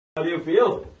How do you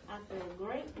feel? I feel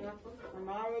great. I'm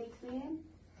already seeing.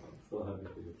 I'm so happy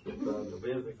for you.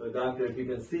 Amazing. So, doctor, if you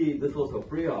can see, this was her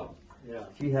pre-op. Yeah.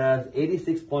 She has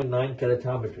 86.9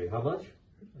 keratometry. How much?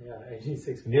 Yeah,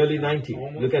 86. Nearly 90.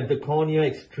 Almost. Look at the cornea,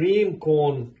 extreme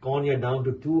cornea down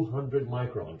to 200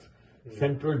 microns.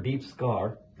 Central deep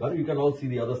scar. Well, you can all see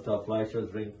the other stuff,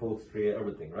 flashes, ring, fork, stray,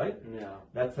 everything, right? Yeah.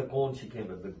 That's the cone she came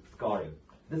with, the scarring.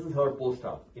 This is her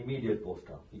post-op, immediate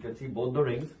post-op. You can see both the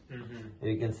rings. And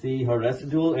you can see her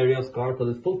residual area of scar for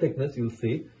this full thickness, you'll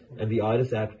see. And the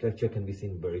iris architecture can be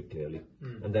seen very clearly.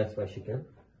 And that's why she can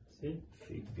see.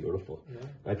 Beautiful. Yeah.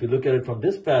 Now, if you look at it from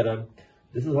this pattern,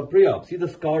 this is her pre-op. See, the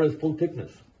scar is full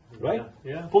thickness, right?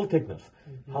 Yeah. Full thickness.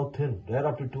 How thin? Right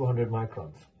up to 200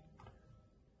 microns.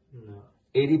 No.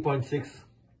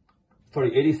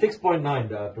 86.9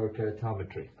 diopter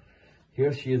keratometry.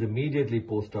 Here she is immediately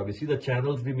post-op. You see the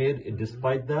channels we made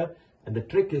despite that? And the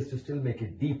trick is to still make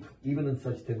it deep, even in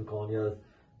such thin corneas.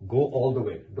 Go all the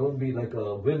way. Don't be like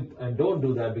a wimp, and don't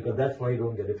do that because that's why you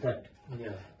don't get effect.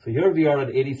 Yeah. So here we are at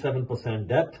 87%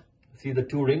 depth. See the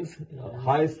two rings,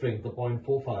 highest ring, the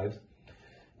 0.45s.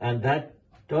 And that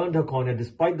turned her cornea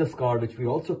despite the scar, which we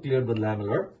also cleared with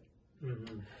lamellar.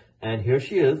 And here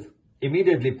she is,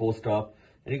 immediately post-op.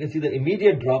 And you can see the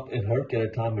immediate drop in her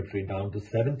keratometry down to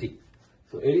 70.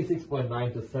 So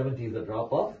 86.9 to 70 is a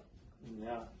drop of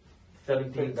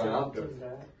 17 diopters.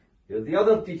 Here's the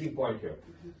other teaching point here.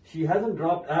 She hasn't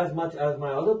dropped as much as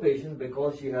my other patient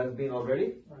because she has been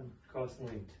already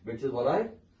Cross-linked. which is what I?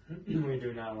 We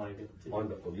do not like it.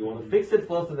 Wonderful. You want to fix it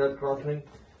first and then cross-link.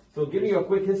 So give me your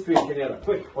quick history, Kenyata.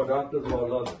 Quick, for doctors who are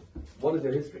learning. What is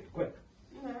your history? Quick.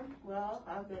 Well,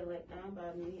 I've been let down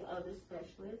by many other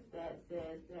specialists that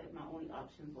says that my only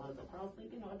option was a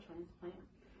cross-linking or a transplant.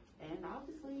 And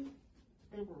obviously,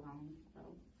 they were wrong. So.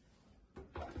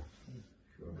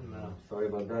 Sure. No. Sorry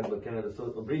about that, but Kenyata, so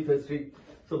a brief history.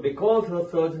 So because her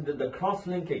surgeon did the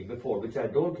cross-linking before, which I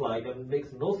don't like, and it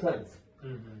makes no sense,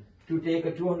 to take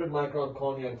a 200 micron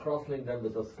cornea and cross-link them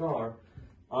with a scar,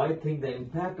 I think the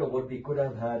impact of what we could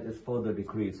have had is further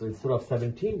decreased. So instead of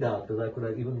 17 diopters, I could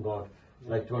have even got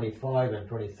like 25 and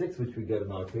 26, which we get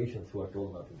in our patients who are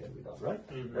told nothing can be done, right?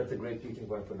 That's a great teaching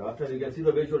point for doctor. And you can see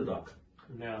the visual doc.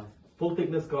 Yeah. Full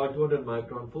thickness scar, 200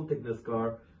 micron, full thickness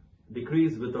scar,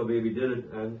 decreased with the way we did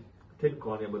it, and thin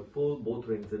cornea, but full, both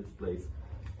rings in place.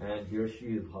 And here she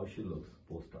is, how she looks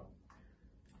post-op.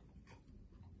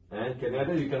 And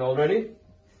Kenyata, you can already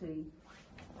See.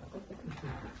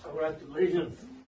 Congratulations.